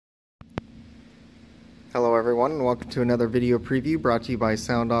Hello everyone, and welcome to another video preview brought to you by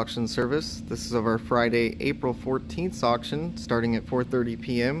Sound Auction Service. This is of our Friday, April 14th auction, starting at 4:30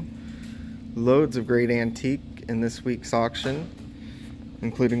 p.m. Loads of great antique in this week's auction,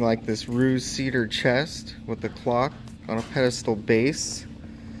 including like this Roos Cedar chest with the clock on a pedestal base.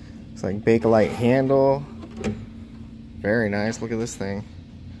 It's like Bakelite handle. Very nice, look at this thing.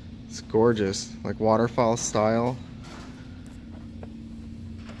 It's gorgeous, like waterfall style.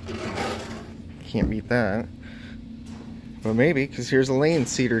 Can't beat that. But maybe, because here's a Lane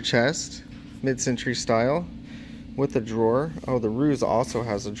cedar chest, mid-century style, with a drawer. Oh, the Roos also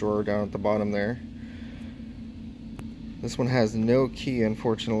has a drawer down at the bottom there. This one has no key,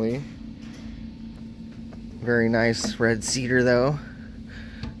 unfortunately. Very nice red cedar though,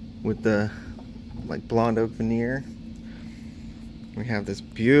 with the like blonde oak veneer. We have this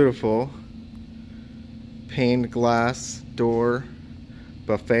beautiful paned glass door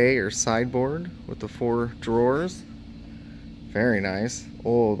buffet or sideboard with the 4 drawers. Very nice,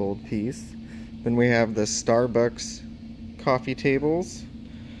 old piece. Then we have the Starbucks coffee tables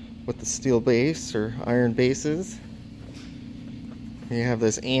with the steel base or iron bases. We have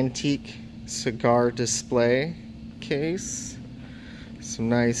this antique cigar display case. Some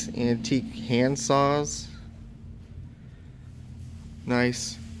nice antique hand saws.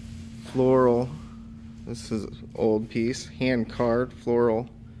 Nice floral. This is an old piece, hand carved floral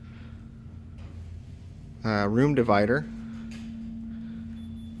room divider,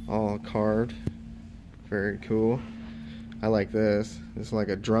 all carved. Very cool. I like this. This is like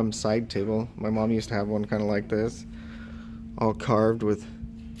a drum side table. My mom used to have one kind of like this, all carved with,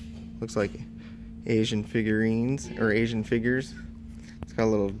 looks like Asian figurines or Asian figures. It's got a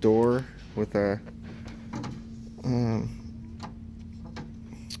little door with a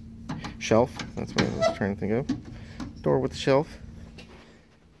shelf. That's what I was trying to think of. Door with a shelf.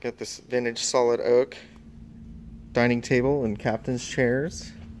 Got this vintage solid oak dining table and captain's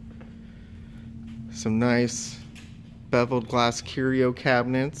chairs. Some nice beveled glass curio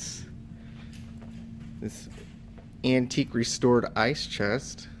cabinets. This antique restored ice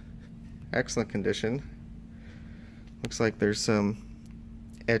chest. Excellent condition. Looks like there's some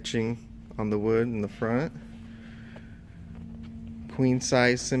etching on the wood in the front. Queen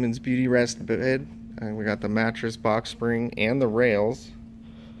size Simmons Beauty Rest bed. And we got the mattress box spring and the rails.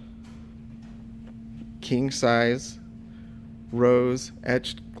 King size rose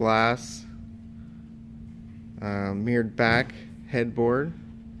etched glass mirrored back headboard.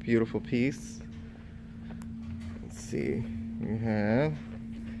 Beautiful piece. Let's see. We have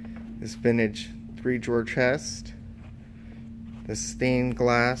this vintage 3-drawer chest. The stained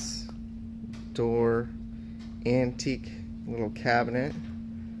glass door antique little cabinet,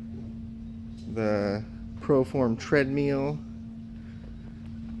 the Proform treadmill,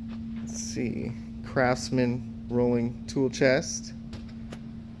 let's see, Craftsman rolling tool chest,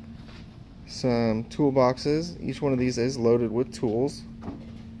 some toolboxes. Each one of these is loaded with tools.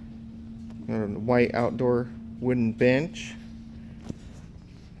 Got a white outdoor wooden bench,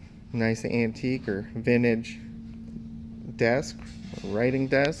 nice antique or vintage desk, writing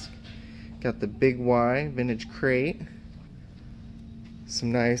desk. Got the Big Y vintage crate.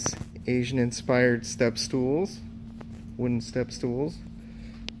 Some nice Asian inspired step stools, wooden step stools.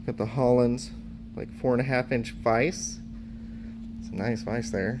 Got the Holland's like 4.5-inch vise. It's a nice vise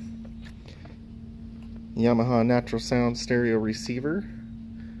there. Yamaha natural sound stereo receiver.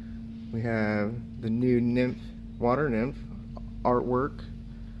 We have the new nymph, water nymph artwork.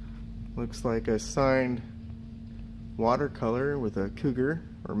 Looks like a signed watercolor with a cougar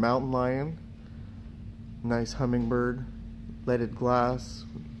or mountain lion. Nice hummingbird. Leaded glass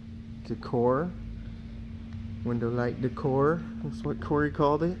decor, window light decor, that's what Corey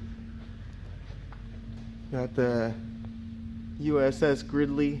called it. Got the USS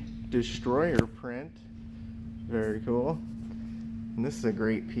Gridley Destroyer print, very cool. And this is a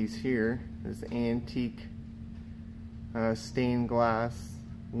great piece here, this antique stained glass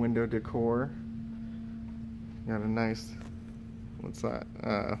window decor. Got a nice, what's that,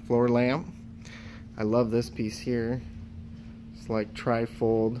 floor lamp. I love this piece here. It's like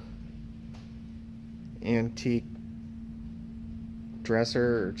trifold antique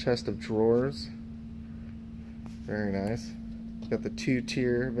dresser or chest of drawers. Very nice. Got the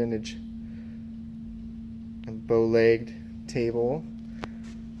 2-tier vintage bow-legged table.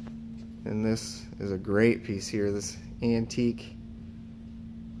 And this is a great piece here. This antique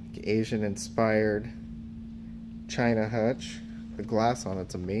Asian inspired China hutch. The glass on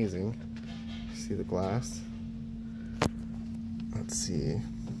it's amazing. See the glass? Let's see,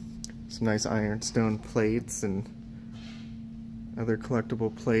 some nice ironstone plates and other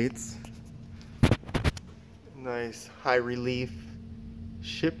collectible plates. Nice high relief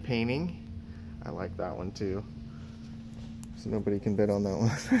ship painting. I like that one too. So nobody can bid on that one.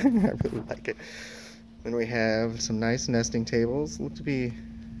 I really like it. Then we have some nice nesting tables. Look to be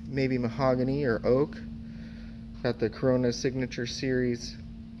maybe mahogany or oak. Got the Corona Signature Series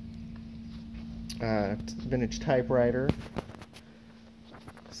vintage typewriter.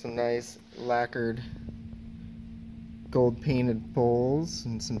 Some nice lacquered gold painted bowls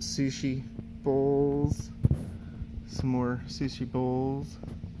and some sushi bowls. Some more sushi bowls,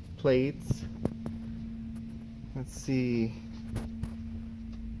 plates. Let's see.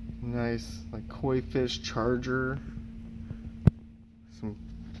 Nice like koi fish charger. Some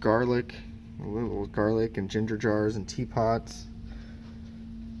garlic, little garlic and ginger jars and teapots.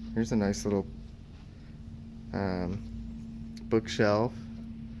 Here's a nice little bookshelf,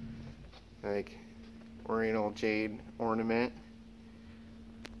 like oriental jade ornament.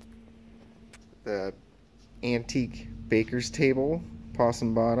 The antique baker's table,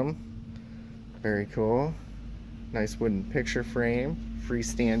 possum bottom, very cool. Nice wooden picture frame,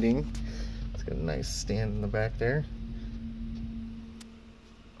 freestanding. It's got a nice stand in the back there.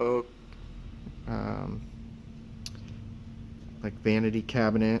 Oak, like vanity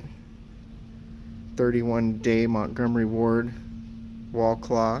cabinet. 31-day Montgomery Ward wall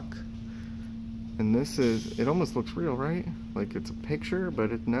clock. And this is, it almost looks real, right? Like it's a picture,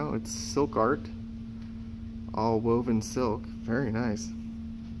 but no, it's silk art. All woven silk. Very nice.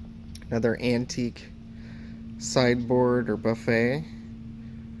 Another antique sideboard or buffet,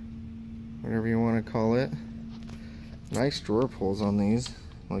 whatever you want to call it. Nice drawer pulls on these,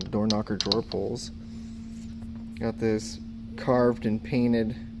 like door knocker drawer pulls. Got this carved and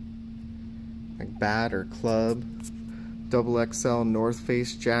painted like bat or club, double XL North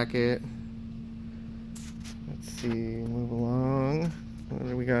Face jacket. Let's see, move along. What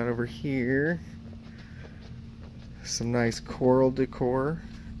do we got over here? Some nice coral decor.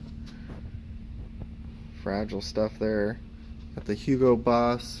 Fragile stuff there. Got the Hugo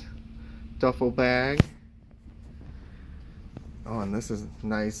Boss duffel bag. Oh, and this is a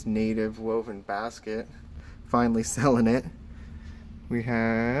nice native woven basket. Finally selling it. We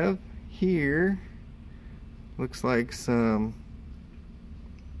have here, looks like some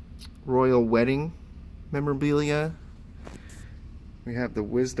royal wedding memorabilia. We have the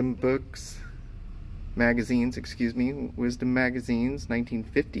Wisdom books, magazines, excuse me, Wisdom magazines,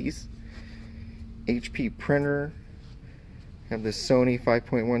 1950s. HP printer. Have this Sony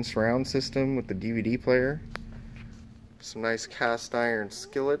 5.1 surround system with the DVD player. Some nice cast iron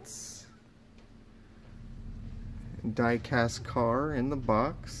skillets. Die cast car in the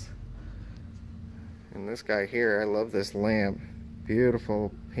box. And this guy here, I love this lamp.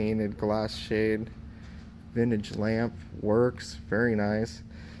 Beautiful painted glass shade. Vintage lamp, works, very nice.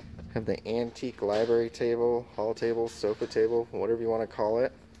 Have the antique library table, hall table, sofa table, whatever you want to call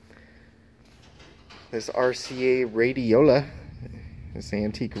it. This RCA radiola, this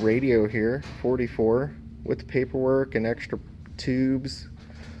antique radio here, 44, with paperwork and extra tubes.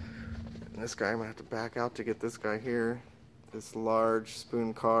 And this guy, I'm gonna have to back out to get this guy here. This large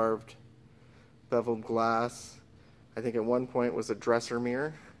spoon carved beveled glass. I think at one point was a dresser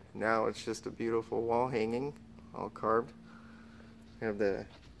mirror. Now it's just a beautiful wall hanging, all carved. We have the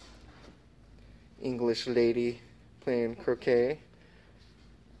English lady playing croquet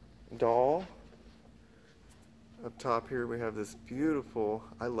doll. Up top here we have this beautiful,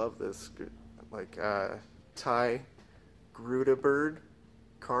 I love this, like Thai Garuda bird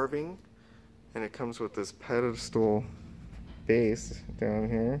carving. And it comes with this pedestal base down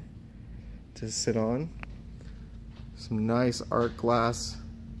here to sit on. Some nice art glass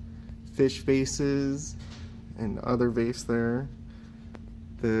fish vases and other vase there.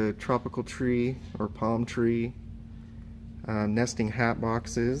 The tropical tree or palm tree, nesting hat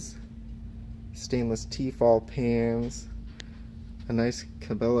boxes, stainless Tefal pans, a nice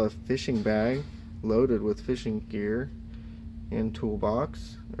Cabela fishing bag loaded with fishing gear and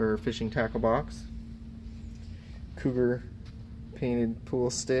toolbox or fishing tackle box, cougar painted pool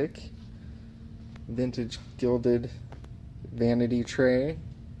stick, vintage gilded vanity tray,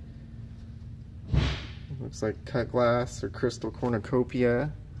 looks like cut glass or crystal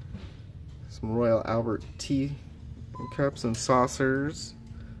cornucopia, some Royal Albert tea cups and saucers,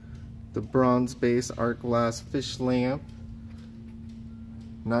 the bronze base art glass fish lamp,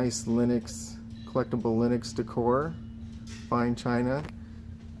 nice Linux, collectible Linux decor, fine china,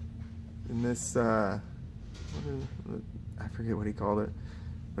 and this I forget what he called it,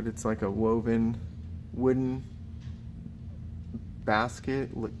 but it's like a woven wooden basket,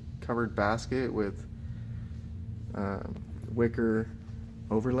 covered basket with wicker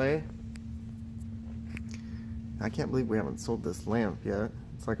overlay. I can't believe we haven't sold this lamp yet.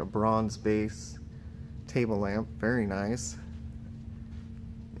 It's like a bronze base table lamp, very nice.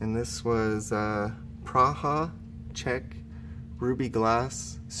 And this was Praha, Czech, ruby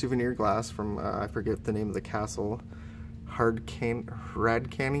glass, souvenir glass from, I forget the name of the castle,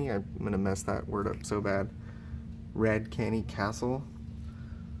 Radcany, I'm gonna mess that word up so bad. Radcany Castle.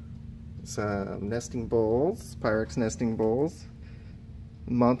 Some nesting bowls, Pyrex nesting bowls.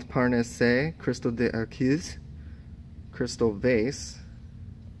 Montparnasse, Crystal d'Arquise, crystal vase.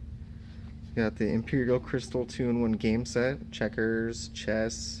 Got the Imperial Crystal 2-in-1 game set, checkers,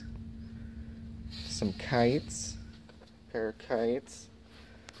 chess, some kites, pair of kites.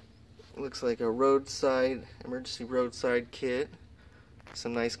 Looks like a emergency roadside kit.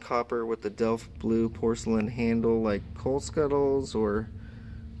 Some nice copper with the Delft blue porcelain handle, like coal scuttles or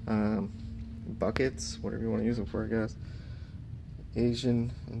buckets, whatever you want to use them for, I guess.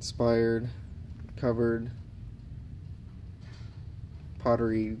 Asian inspired covered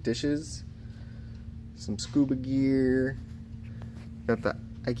pottery dishes. Some scuba gear. Got the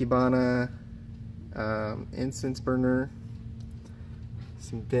Ikebana incense burner.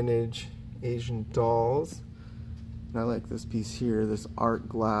 Some vintage Asian dolls. And I like this piece here, this art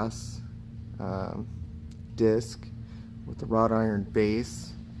glass disc with the wrought iron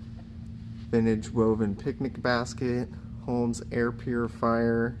base. Vintage woven picnic basket. Holmes air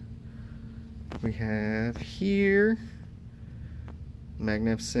purifier. We have here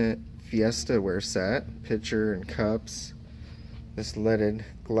magnificent Fiesta ware set, pitcher and cups. This leaded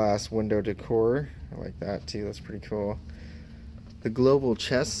glass window decor, I like that too, that's pretty cool. The global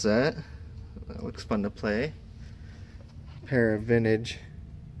chess set, that looks fun to play. Pair of vintage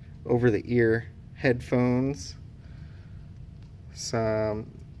over the ear headphones.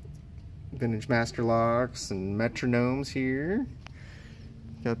 Some vintage master locks and metronomes here.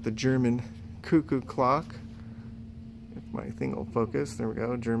 Got the German cuckoo clock. If my thing will focus, there we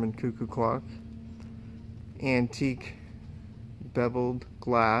go, German cuckoo clock. Antique beveled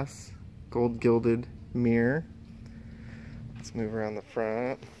glass, gold gilded mirror. Let's move around the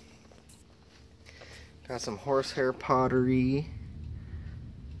front. Got some horsehair pottery,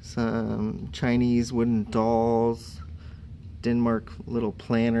 some Chinese wooden dolls, Denmark little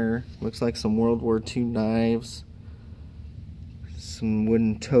planner, looks like some World War II knives, some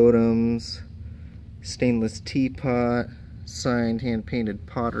wooden totems, stainless teapot, signed hand-painted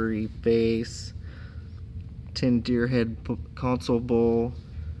pottery vase, tin deer head console bowl,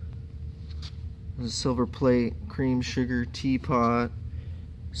 a silver plate cream sugar teapot,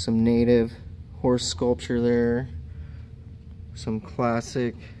 some native horse sculpture there, some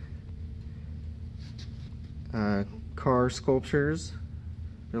classic car sculptures.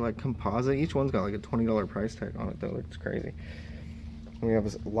 They're like composite. Each one's got like a $20 price tag on it though. It's crazy. And we have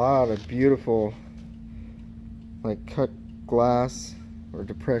a lot of beautiful like cut glass or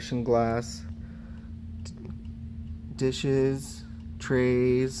depression glass dishes,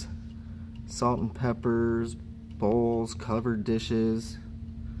 trays, salt and peppers, bowls, covered dishes,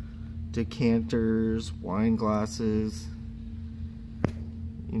 decanters, wine glasses,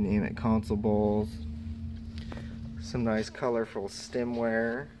 you name it, console bowls. Some nice colorful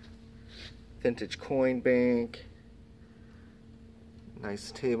stemware, vintage coin bank,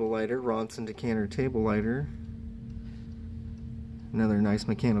 nice table lighter, Ronson decanter table lighter. Another nice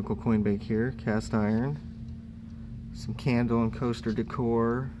mechanical coin bank here, cast iron. Some candle and coaster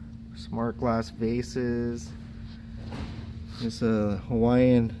decor, smart glass vases. There's a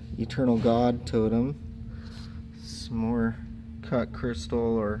Hawaiian Eternal God totem. Some more cut crystal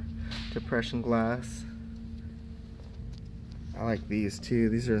or depression glass. I like these too.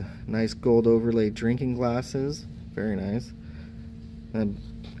 These are nice gold overlaid drinking glasses. Very nice. The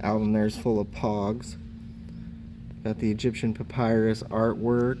album there is full of pogs. Got the Egyptian papyrus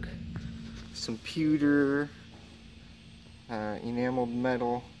artwork. Some pewter. Enameled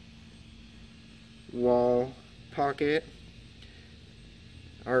metal wall pocket.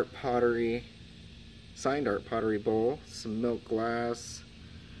 Art pottery. Signed art pottery bowl. Some milk glass.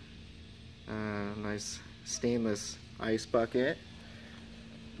 Nice stainless ice bucket.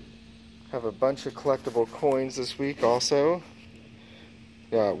 Have a bunch of collectible coins this week also.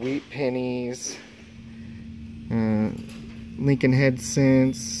 Got wheat pennies, Lincoln head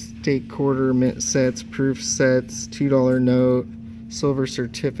cents, state quarter mint sets, proof sets, $2 note, silver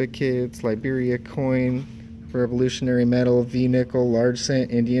certificates, Liberia coin, Revolutionary medal, V nickel, large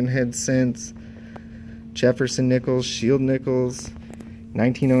cent, Indian head cents, Jefferson nickels, Shield nickels,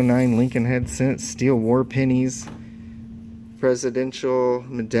 1909 Lincoln head cents, steel war pennies, presidential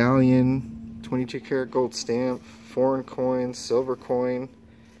medallion, 22 karat gold stamp, foreign coin, silver coin,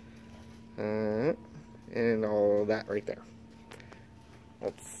 and all that right there.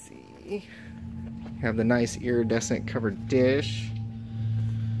 Let's see. Have the nice iridescent covered dish.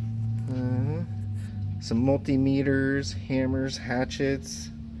 Some multimeters, hammers, hatchets,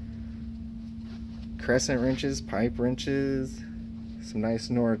 crescent wrenches, pipe wrenches, some nice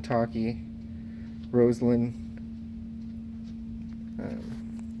Noritake, Roseland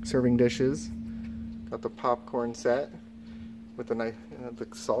serving dishes. Got the popcorn set with the knife, the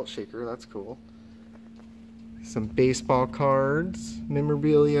salt shaker. That's cool. Some baseball cards,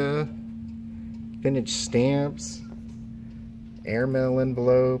 memorabilia, vintage stamps, airmail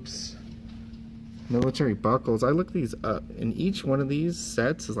envelopes, military buckles. I looked these up, and each one of these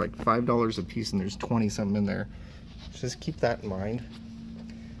sets is like $5 a piece, and there's 20 something in there. Just keep that in mind.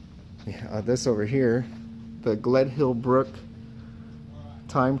 Yeah, this over here, the Gledhill Brook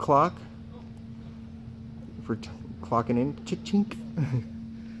time clock for clocking in. Chink chink.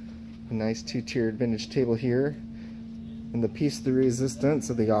 A nice two-tiered vintage table here, and the piece de resistance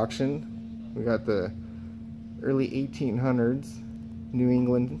of the auction. We got the early 1800s New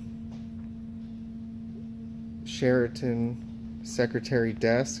England Sheraton secretary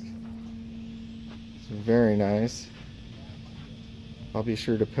desk. It's very nice. I'll be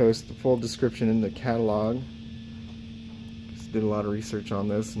sure to post the full description in the catalog. Just did a lot of research on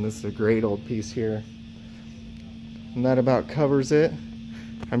this, and this is a great old piece here. And that about covers it.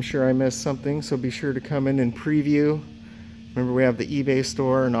 I'm sure I missed something, so be sure to come in and preview. Remember, we have the eBay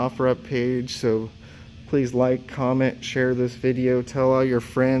store and OfferUp page, so please like, comment, share this video, tell all your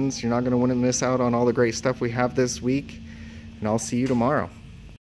friends. You're not going to want to miss out on all the great stuff we have this week, and I'll see you tomorrow.